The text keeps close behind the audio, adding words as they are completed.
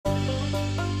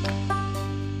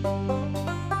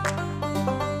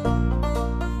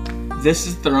This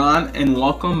is Theron, and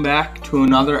welcome back to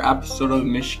another episode of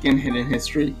Michigan Hidden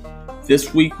History.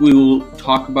 This week we will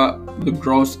talk about the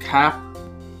Gross Cap,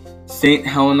 St.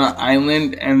 Helena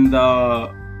Island, and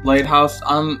the lighthouse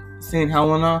on St.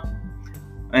 Helena,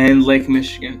 and Lake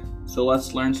Michigan. So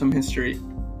let's learn some history.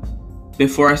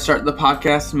 Before I start the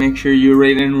podcast, make sure you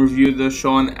rate and review the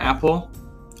show on Apple.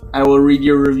 I will read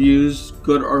your reviews,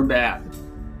 good or bad.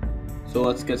 So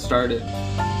let's get started.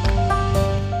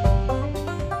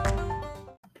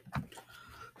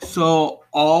 So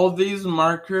all these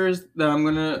markers that I'm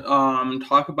going to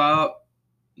talk about,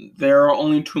 there are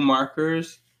only 2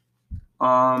 markers,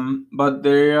 but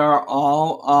they are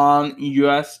all on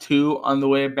US 2 on the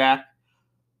way back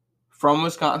from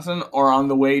Wisconsin or on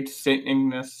the way to St.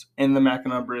 Ignace in the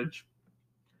Mackinac Bridge.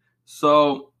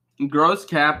 So Gross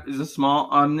Cap is a small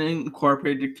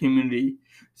unincorporated community.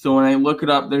 So when I look it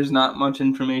up, there's not much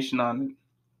information on it.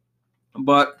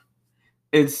 But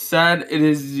it's said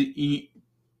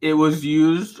it was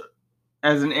used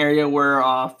as an area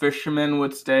where fishermen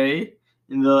would stay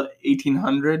in the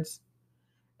 1800s,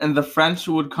 and the French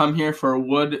would come here for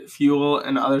wood, fuel,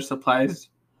 and other supplies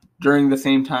during the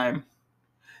same time.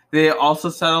 They also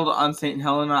settled on St.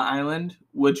 Helena Island,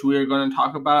 which we are going to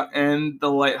talk about, and the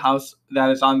lighthouse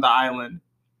that is on the island.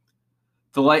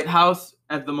 The lighthouse,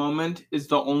 at the moment, is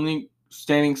the only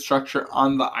standing structure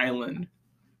on the island.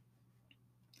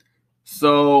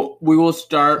 So we will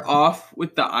start off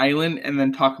with the island and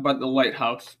then talk about the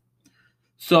lighthouse.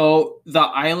 So the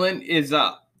island is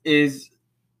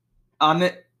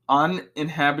an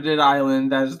uninhabited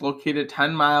island that is located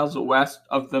 10 miles west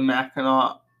of the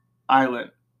Mackinac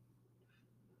Island.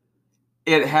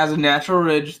 It has a natural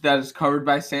ridge that is covered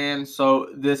by sand, so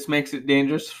this makes it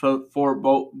dangerous for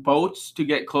boats to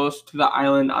get close to the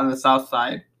island on the south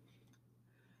side.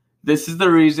 This is the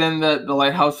reason that the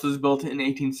lighthouse was built in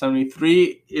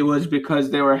 1873. It was because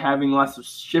they were having lots of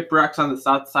shipwrecks on the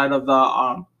south side of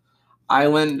the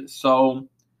island, so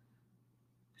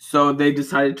they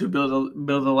decided to build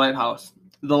a lighthouse.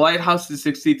 The lighthouse is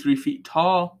 63 feet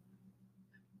tall.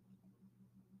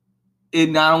 It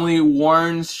not only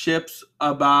warns ships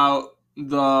about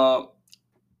the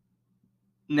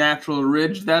natural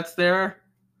ridge that's there,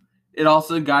 it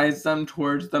also guides them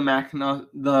towards the Mackinac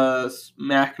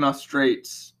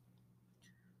Straits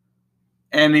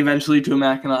and eventually to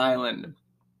Mackinac Island.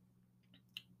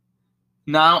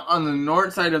 Now, on the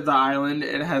north side of the island,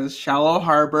 it has a shallow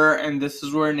harbor, and this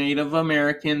is where Native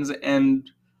Americans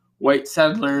and white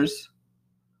settlers,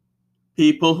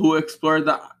 people who explored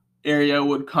the area,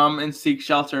 would come and seek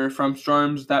shelter from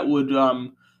storms that would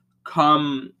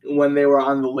come when they were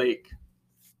on the lake.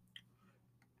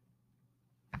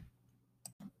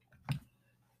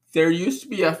 There used to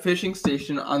be a fishing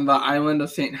station on the island of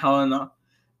St. Helena,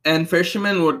 and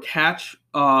fishermen would catch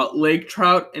lake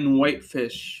trout and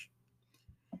whitefish.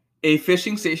 A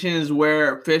fishing station is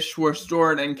where fish were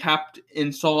stored and kept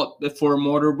in salt before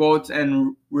motorboats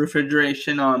and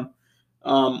refrigeration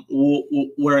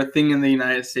were a thing in the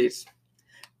United States.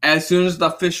 As soon as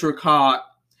the fish were caught,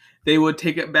 they would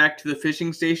take it back to the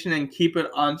fishing station and keep it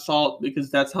on salt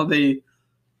because that's how they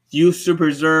used to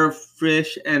preserve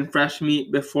fish and fresh meat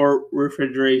before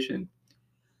refrigeration.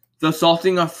 The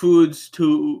salting of foods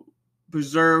to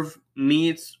preserve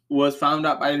meats was found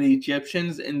out by the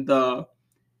Egyptians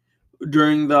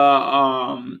during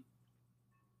the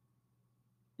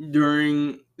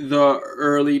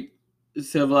early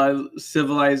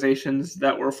civilizations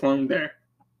that were formed there.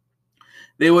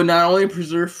 They would not only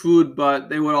preserve food, but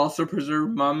they would also preserve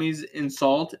mummies in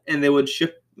salt, and they would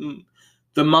ship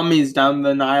the mummies down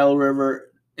the Nile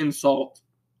River in salt.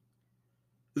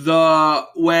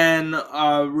 When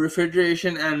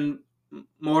refrigeration and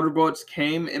motorboats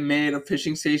came, it made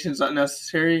fishing stations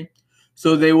unnecessary.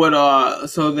 So they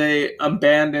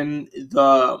abandoned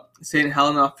the St.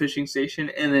 Helena fishing station,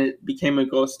 and it became a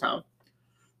ghost town.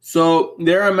 So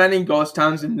there are many ghost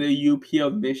towns in the UP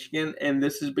of Michigan, and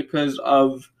this is because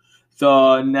of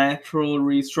the natural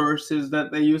resources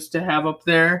that they used to have up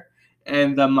there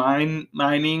and the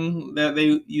mining that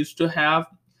they used to have.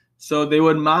 So they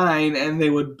would mine and they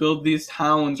would build these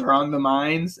towns around the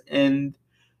mines, and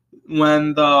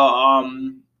when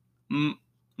the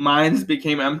mines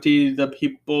became empty, the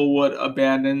people would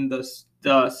abandon the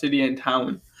city and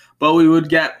town. But we would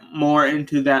get more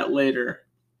into that later.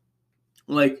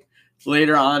 Like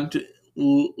later in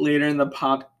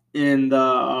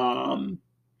the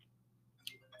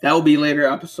that will be later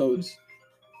episodes.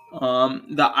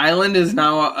 The island is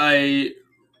now a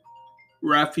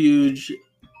refuge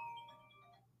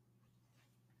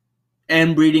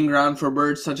and breeding ground for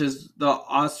birds such as the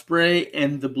osprey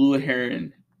and the blue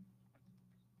heron.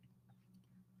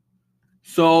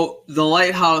 So the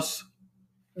lighthouse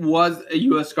was a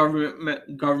U.S.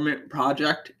 government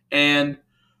project, and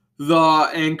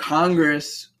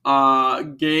Congress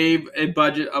gave a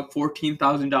budget of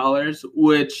 $14,000,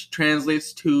 which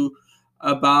translates to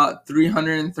about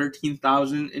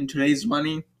 $313,000 in today's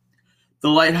money. The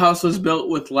lighthouse was built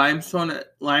with limestone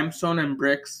and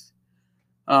bricks.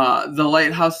 The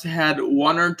lighthouse had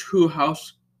one or two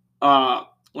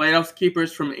lighthouse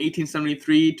keepers from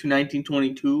 1873 to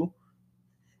 1922.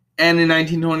 And in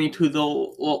 1922, the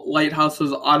lighthouse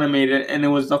was automated, and it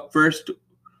was the first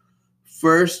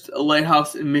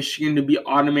lighthouse in Michigan to be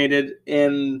automated,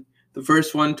 and the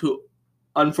first one to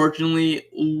unfortunately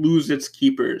lose its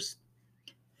keepers.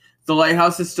 The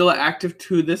lighthouse is still active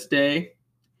to this day.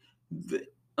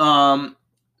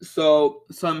 So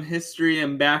some history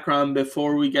and background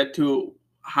before we get to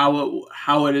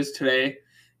how it is today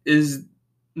is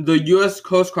the U.S.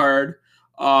 Coast Guard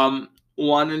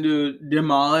wanted to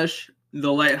demolish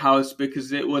the lighthouse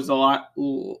because it was a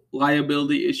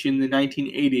liability issue in the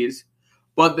 1980s,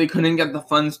 but they couldn't get the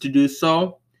funds to do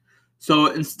so. So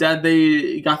instead,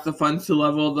 they got the funds to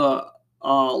level the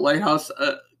lighthouse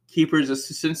keeper's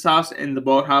assistant's house and the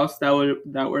boathouse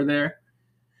that were there,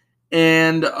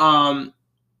 and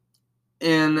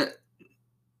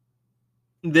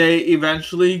they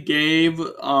eventually gave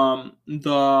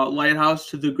the lighthouse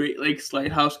to the Great Lakes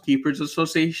Lighthouse Keepers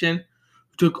Association, who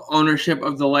took ownership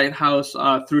of the lighthouse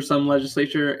through some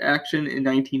legislature action in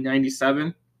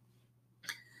 1997.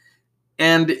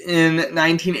 And in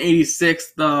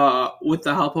 1986, with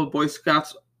the help of Boy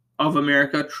Scouts of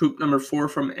America, Troop Number 4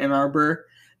 from Ann Arbor,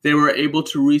 they were able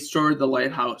to restore the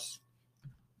lighthouse.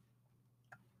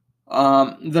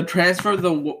 The transfer of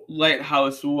the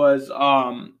lighthouse was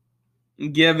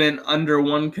given under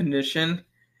one condition,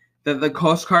 that the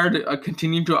Coast Guard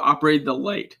continued to operate the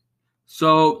light.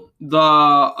 So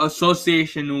the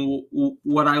association,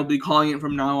 what I'll be calling it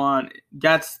from now on,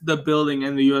 gets the building,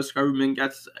 and the U.S. government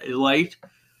gets a light,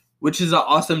 which is an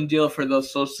awesome deal for the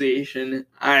association,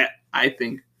 I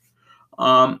think.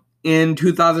 In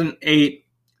 2008,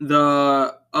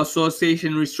 the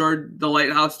association restored the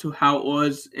lighthouse to how it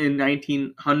was in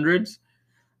 1900s.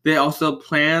 They also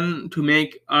plan to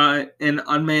make an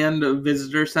unmanned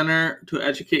visitor center to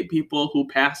educate people who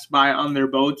pass by on their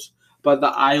boats about the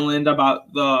island,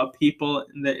 about the people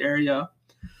in the area.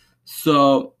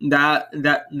 So that's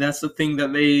the thing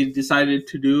that they decided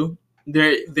to do.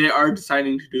 They are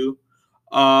deciding to do.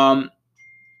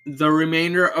 The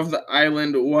remainder of the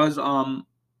island was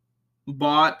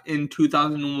bought in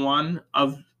 2001.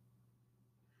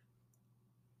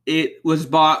 It was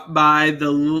bought by the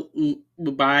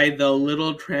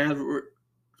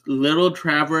Little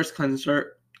Traverse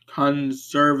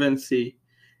Conservancy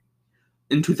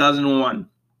in 2001.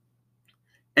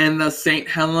 And the St.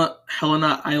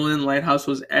 Helena Island Lighthouse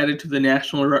was added to the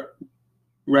National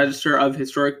Register of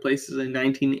Historic Places in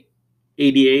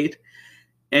 1988.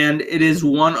 And it is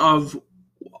one of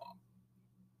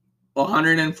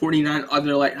 149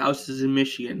 other lighthouses in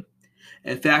Michigan.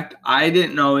 In fact, I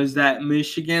didn't know is that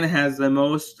Michigan has the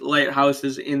most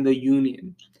lighthouses in the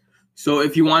Union. So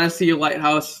if you want to see a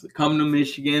lighthouse, come to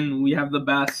Michigan. We have the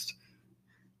best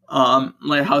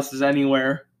lighthouses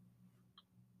anywhere.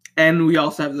 And we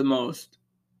also have the most.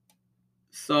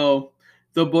 So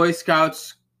the Boy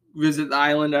Scouts visit the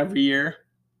island every year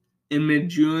in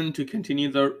mid-June to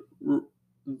continue the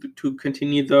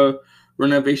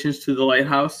renovations to the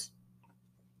lighthouse.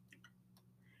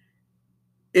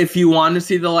 If you want to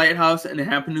see the lighthouse and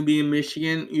happen to be in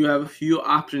Michigan, you have a few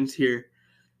options here.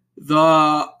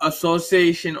 The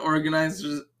association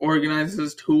organizes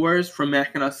tours from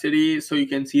Mackinac City so you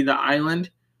can see the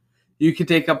island. You can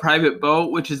take a private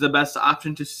boat, which is the best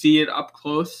option to see it up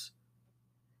close.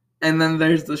 And then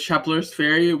there's the Shepler's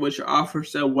Ferry, which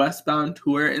offers a westbound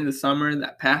tour in the summer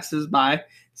that passes by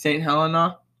St.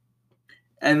 Helena.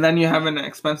 And then you have an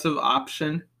expensive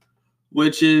option,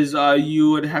 which is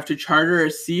you would have to charter a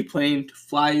seaplane to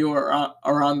fly you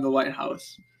around the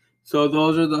lighthouse. So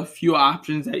those are the few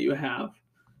options that you have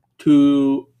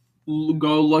to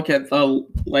go look at the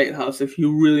lighthouse if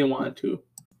you really want to.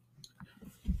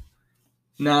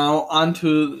 Now on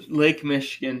to Lake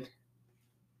Michigan.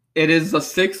 It is the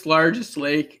 6th largest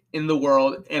lake in the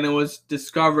world, and it was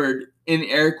discovered, in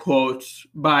air quotes,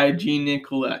 by Jean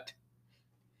Nicolet.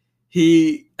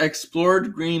 He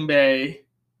explored Green Bay,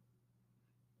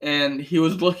 and he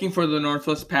was looking for the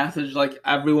Northwest Passage like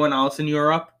everyone else in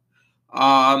Europe.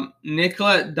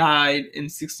 Nicolet died in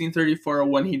 1634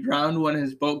 when he drowned when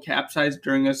his boat capsized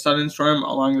during a sudden storm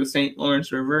along the St.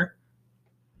 Lawrence River.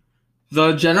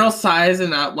 The general size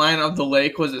and outline of the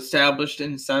lake was established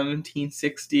in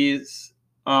 1760s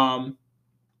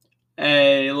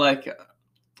like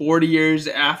 40 years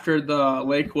after the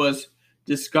lake was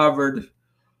discovered.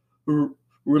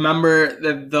 Remember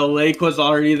that the lake was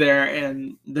already there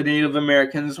and the Native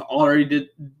Americans already did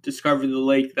discover the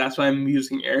lake. That's why I'm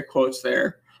using air quotes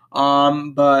there.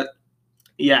 But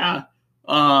yeah.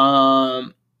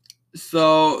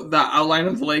 So the outline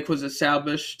of the lake was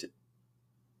established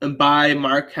by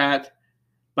Marquette,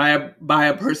 by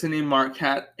a person named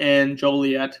Marquette and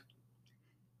Joliet.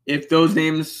 If those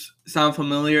names sound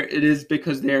familiar, it is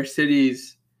because they are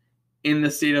cities in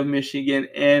the state of Michigan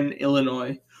and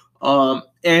Illinois,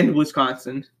 and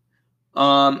Wisconsin.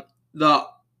 The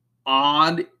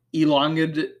odd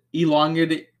elongated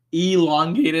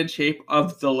shape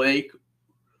of the lake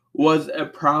was a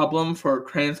problem for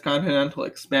transcontinental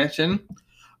expansion,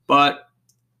 but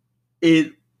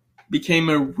it became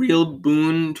a real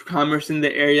boon to commerce in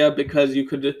the area because you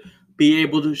could be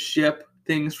able to ship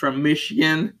things from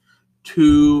Michigan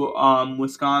to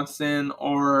Wisconsin,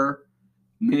 or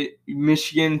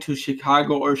Michigan to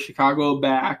Chicago, or Chicago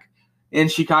back. And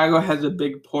Chicago has a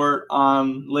big port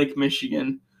on Lake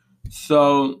Michigan.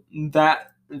 So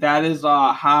that is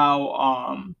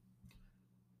how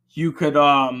you could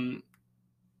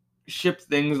ship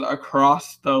things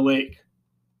across the lake.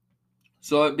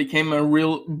 So it became a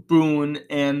real boon,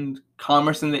 and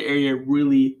commerce in the area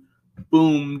really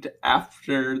boomed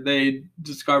after they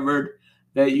discovered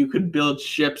that you could build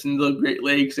ships in the Great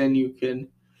Lakes, and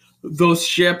those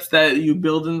ships that you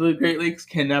build in the Great Lakes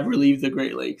can never leave the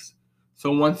Great Lakes.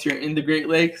 So once you're in the Great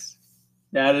Lakes,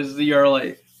 that is your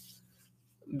life.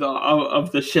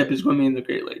 Of the ship is going to be in the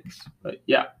Great Lakes. But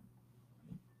yeah.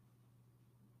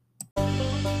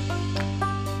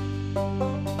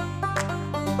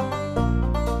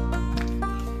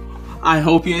 I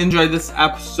hope you enjoyed this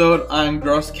episode on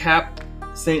Gross Cap,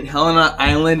 St. Helena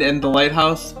Island, and the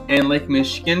Lighthouse, and Lake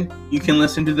Michigan. You can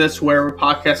listen to this wherever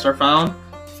podcasts are found.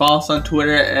 Follow us on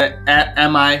Twitter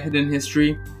at MI Hidden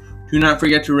History. Do not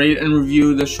forget to rate and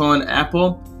review the show on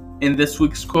Apple. And this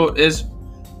week's quote is,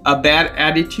 "A bad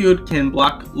attitude can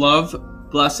block love,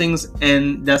 blessings,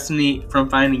 and destiny from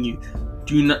finding you.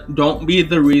 Don't be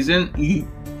the reason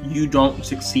you don't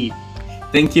succeed."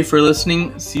 Thank you for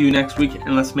listening. See you next week,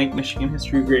 and let's make Michigan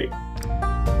history great.